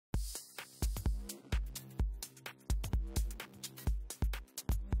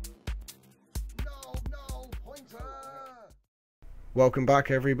Welcome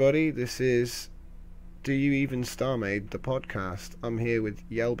back, everybody. This is Do You Even Starmade, the podcast. I'm here with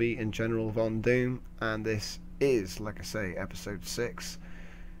Yelby and General Von Doom, and this is, like I say, episode 6.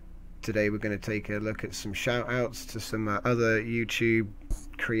 Today we're going to take a look at some shout-outs to some other YouTube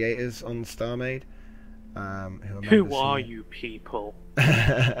creators on Starmade. Who are you people?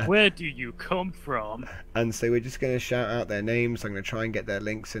 Where do you come from? And so we're just going to shout out their names. I'm going to try and get their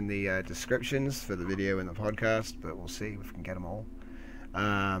links in the descriptions for the video and the podcast, but we'll see if we can get them all.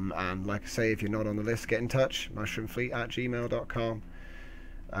 And like I say, if you're not on the list, get in touch. MushroomFleet@gmail.com.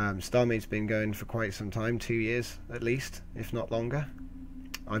 Starmade's been going for quite some time, 2 years at least, if not longer.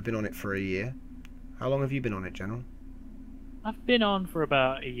 I've been on it for a year. How long have you been on it, General? I've been on for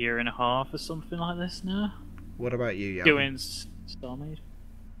about a year and a half or something like this now. What about you, Yelby? Doing Starmade.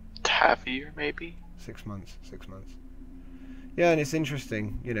 Half a year, maybe? 6 months. Yeah, and it's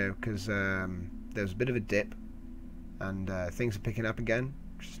interesting, you know, because there was a bit of a dip, and things are picking up again,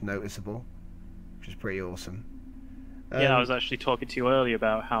 which is noticeable, which is pretty awesome. Yeah, I was actually talking to you earlier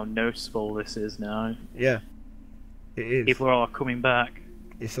about how noticeable this is now. Yeah, it is. People are all coming back.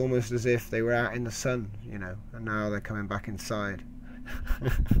 It's almost as if they were out in the sun, you know, and now they're coming back inside.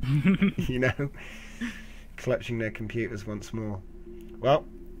 You know, clutching their computers once more. Well,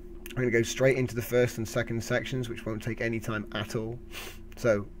 I'm going to go straight into the first and second sections, which won't take any time at all.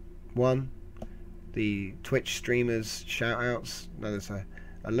 So, 1, the Twitch streamers shout-outs. Now there's a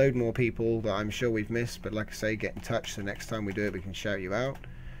load more people that I'm sure we've missed, but like I say, get in touch, so next time we do it, we can shout you out.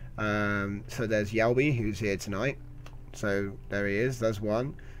 So there's Yelby, who's here tonight. So there he is, there's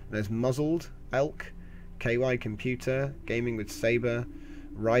one. There's Muzzled, Elk, KY Computer, Gaming with Saber,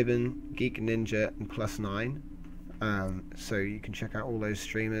 Ryben, Geek Ninja, and +9. So you can check out all those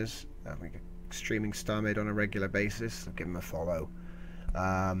streamers. We're streaming Starmade on a regular basis, so give them a follow.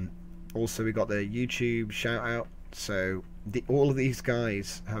 Also, we got the YouTube shout out. So all of these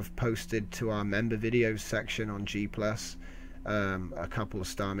guys have posted to our member videos section on G+, a couple of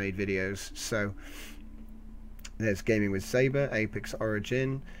Starmade videos. So there's Gaming with Saber, Apex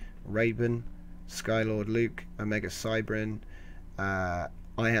Origin, Raven, Skylord Luke, Omega Cybrin, I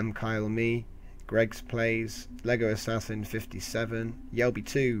Am Kyle Me, Greg's Plays, Lego Assassin 57,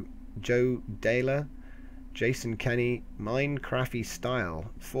 Yelby2, Joe Daler, Jason Kenny, Minecrafty Style,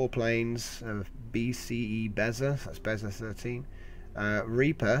 4 Planes of BCE Beza, that's Beza 13,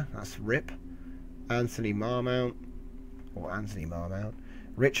 Reaper, that's Rip, Anthony Marmount,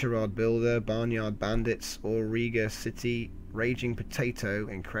 Richard Builder, Barnyard Bandits, Auriga City, Raging Potato,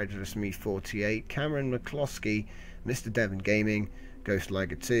 Incredulous Me 48, Cameron McCloskey, Mr. Devon Gaming, Ghost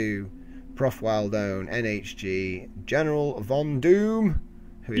Liger 2, Prof Wildone, NHG, General Von Doom,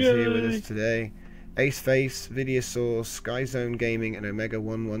 who is here with us today, Aceface, Videosource, Skyzone Gaming, and Omega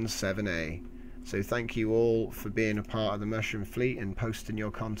 117A. So thank you all for being a part of the Mushroom Fleet and posting your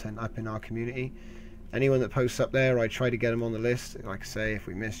content up in our community. Anyone that posts up there, I try to get them on the list. Like I say, if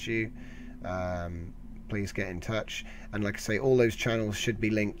we missed you, please get in touch. And like I say, all those channels should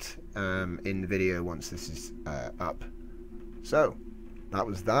be linked in the video once this is up. So, that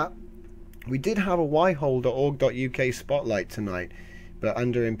was that. We did have a yhole.org.uk spotlight tonight, but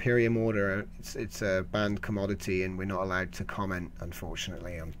under Imperium order, it's a banned commodity, and we're not allowed to comment,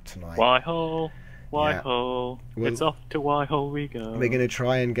 unfortunately, on tonight. Yhole, Yhole, it's off to Yhole we go. We're going to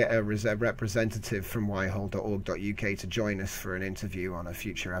try and get a representative from yhole.org.uk to join us for an interview on a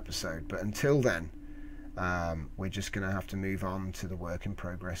future episode, but until then, we're just going to have to move on to the work in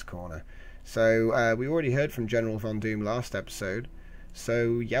progress corner. So we already heard from General Von Doom last episode.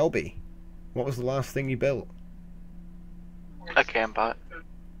 So Yelby, what was the last thing you built? A cambot.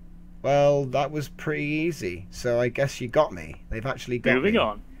 Well, that was pretty easy, so I guess you got me. They've actually got Moving me.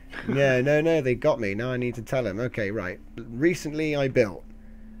 on. Yeah, no, they got me. Now I need to tell him. Okay, right. Recently I built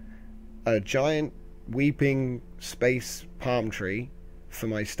a giant weeping space palm tree for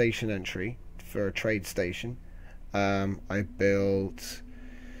my station entry for a trade station. I built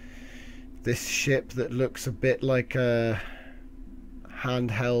this ship that looks a bit like a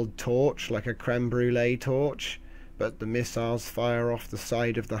handheld torch, like a creme brulee torch, but the missiles fire off the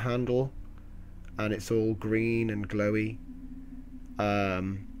side of the handle and it's all green and glowy.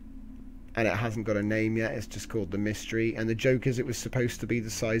 And it hasn't got a name yet, it's just called the Mystery. And the joke is it was supposed to be the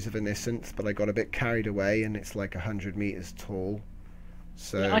size of an Isynth, but I got a bit carried away and it's like 100 meters tall.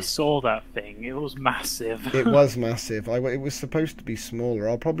 So Yeah, I saw that thing, it was massive. it was massive. It was supposed to be smaller.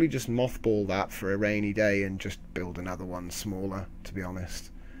 I'll probably just mothball that for a rainy day and just build another one smaller, to be honest.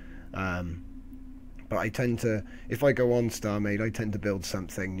 But I tend to, if I go on Starmade, I tend to build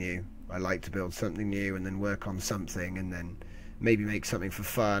something new. I like to build something new and then work on something and then maybe make something for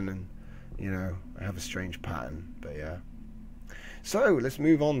fun, and you know, I have a strange pattern, but yeah. So let's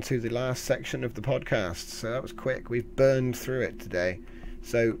move on to the last section of the podcast. So that was quick. We've burned through it today.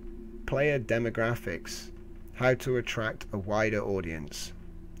 So player demographics, how to attract a wider audience.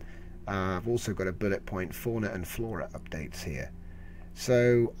 I've also got a bullet point fauna and flora updates here.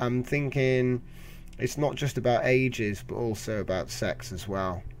 So I'm thinking it's not just about ages, but also about sex as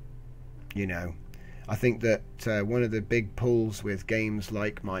well. You know, I think that one of the big pulls with games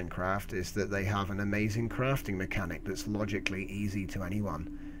like Minecraft is that they have an amazing crafting mechanic that's logically easy to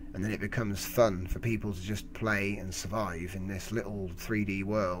anyone, and then it becomes fun for people to just play and survive in this little 3D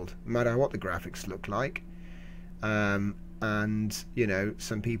world, no matter what the graphics look like. And you know,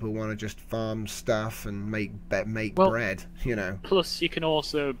 some people want to just farm stuff and make bread, you know. Plus, you can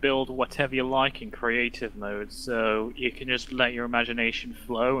also build whatever you like in creative mode, so you can just let your imagination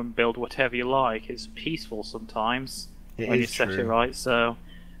flow and build whatever you like. It's peaceful sometimes when you set it right, so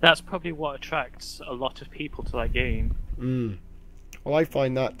that's probably what attracts a lot of people to that game. Well, I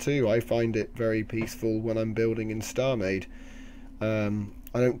find that too. I find it very peaceful when I'm building in Starmade.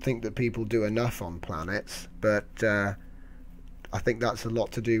 I don't think that people do enough on planets, but I think that's a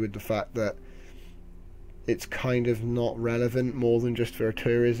lot to do with the fact that it's kind of not relevant more than just for a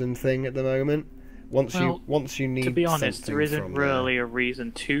tourism thing at the moment. Once you need, to be honest, there isn't really a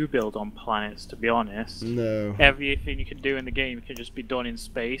reason to build on planets, to be honest. No. Everything you can do in the game can just be done in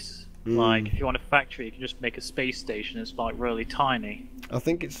space. Like, if you want a factory, you can just make a space station. It's like really tiny. I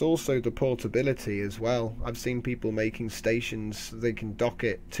think it's also the portability as well. I've seen people making stations, they can dock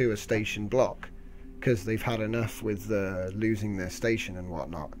it to a station block because they've had enough with losing their station and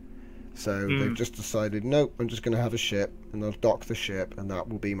whatnot. So they've just decided, nope, I'm just going to have a ship, and they'll dock the ship, and that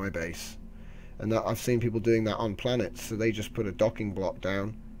will be my base. And that I've seen people doing that on planets, so they just put a docking block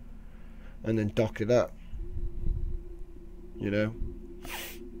down and then dock it up. You know?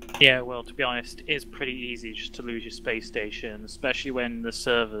 Yeah, well, to be honest, it's pretty easy just to lose your space station, especially when the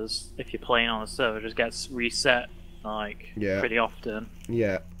servers, if you're playing on a server, just gets reset, like, pretty often.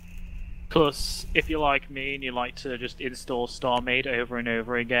 Yeah. Plus, if you're like me and you like to just install Starmade over and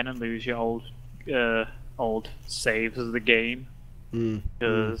over again and lose your old saves of the game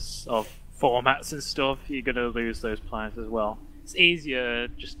because of formats and stuff, you're going to lose those planets as well. It's easier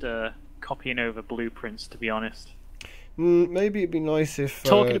just copying over blueprints, to be honest. Maybe it'd be nice if...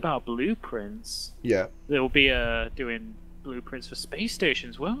 Talking about blueprints... Yeah. They'll be doing blueprints for space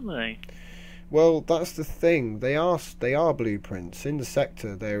stations, won't they? Well, that's the thing. They are blueprints. In the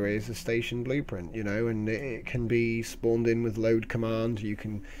sector, there is a station blueprint, you know, and it can be spawned in with load command. You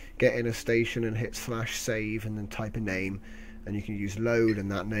can get in a station and hit /save and then type a name, and you can use load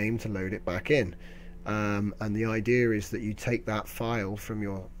and that name to load it back in. And the idea is that you take that file from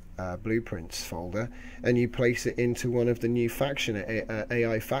your blueprints folder and you place it into one of the new faction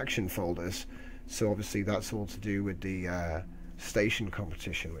AI faction folders. So obviously that's all to do with the station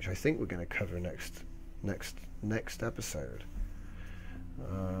competition, which I think we're going to cover next episode.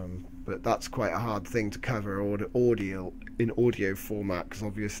 But that's quite a hard thing to cover in audio format, because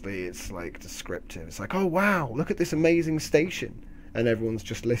obviously it's like descriptive. It's like, oh wow, look at this amazing station, and everyone's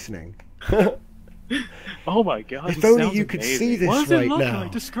just listening. Oh my god! If only you could see this what does right it look now.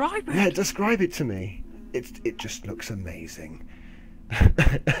 Like? Describe it. Yeah, describe it to me. It just looks amazing.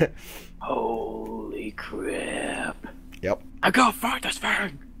 Holy crap! Yep. I gotta find this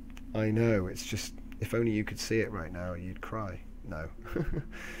thing. I know. It's just, if only you could see it right now, you'd cry. No.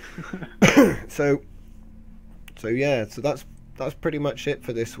 So yeah. So that's pretty much it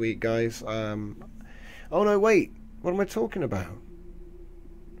for this week, guys. Oh no, wait. What am I talking about?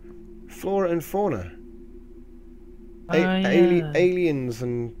 Flora and fauna. Aliens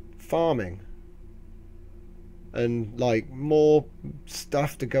and farming. And like more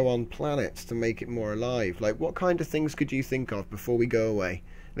stuff to go on planets to make it more alive. Like, what kind of things could you think of before we go away?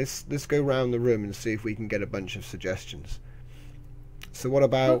 Let's go round the room and see if we can get a bunch of suggestions. So what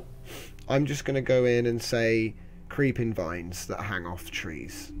about, I'm just going to go in and say creeping vines that hang off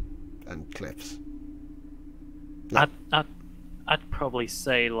trees and cliffs. I'd probably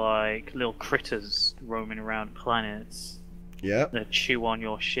say like little critters roaming around planets. Yeah. That chew on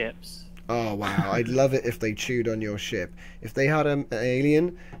your ships. Oh wow, I'd love it if they chewed on your ship. If they had an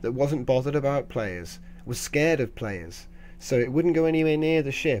alien that wasn't bothered about players, was scared of players, so it wouldn't go anywhere near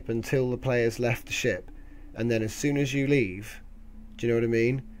the ship until the players left the ship, and then as soon as you leave, do you know what I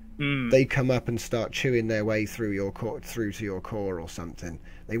mean? They come up and start chewing their way through your through to your core or something.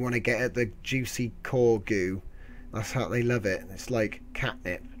 They want to get at the juicy core goo. That's how they love it. It's like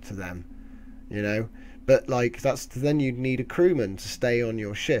catnip to them, you know. But like then you'd need a crewman to stay on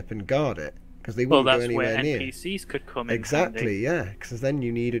your ship and guard it, because they wouldn't go anywhere where near. NPCs could come in. Exactly, yeah, because then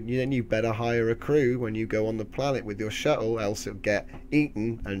you better hire a crew when you go on the planet with your shuttle, else it'll get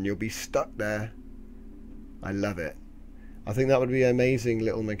eaten and you'll be stuck there. I love it. I think that would be an amazing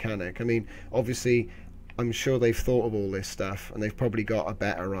little mechanic. I mean, obviously, I'm sure they've thought of all this stuff and they've probably got a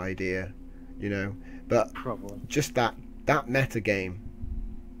better idea, you know. But probably just that meta game.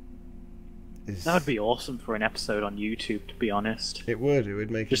 That would be awesome for an episode on YouTube, to be honest. It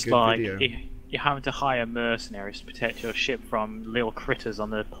would make just a good video. You're having to hire mercenaries to protect your ship from little critters on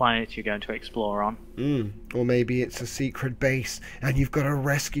the planet you're going to explore on. Or maybe it's a secret base and you've got to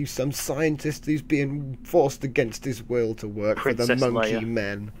rescue some scientist who's being forced against his will to work Princess for the monkey Leia.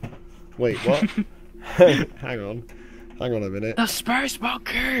 men. Wait, what? Hang on a minute. The space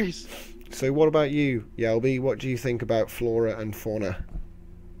monkeys! So what about you, Yelby? What do you think about flora and fauna?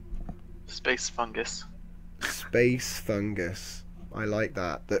 Space fungus. Space fungus. I like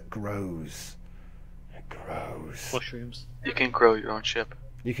that. That grows. It grows. Mushrooms. You can grow your own ship.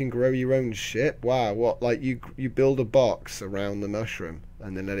 You can grow your own ship? Wow, what? Like you build a box around the mushroom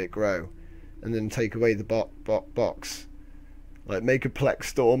and then let it grow. And then take away the box. Like make a Plex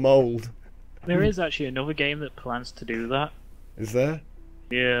store mold. There is actually another game that plans to do that. Is there?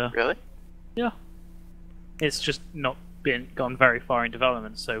 Yeah. Really? Yeah. It's just not gone very far in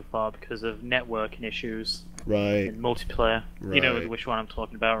development so far because of networking issues. Right. In multiplayer. Right. You know which one I'm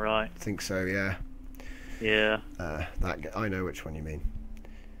talking about, right? I think so, yeah. Yeah. I know which one you mean.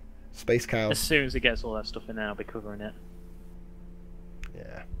 Space cows. As soon as it gets all that stuff in there, I'll be covering it.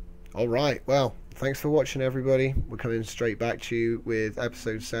 Yeah. Alright, well, thanks for watching, everybody. We're coming straight back to you with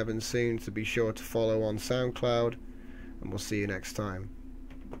episode 7 soon, so be sure to follow on SoundCloud, and we'll see you next time.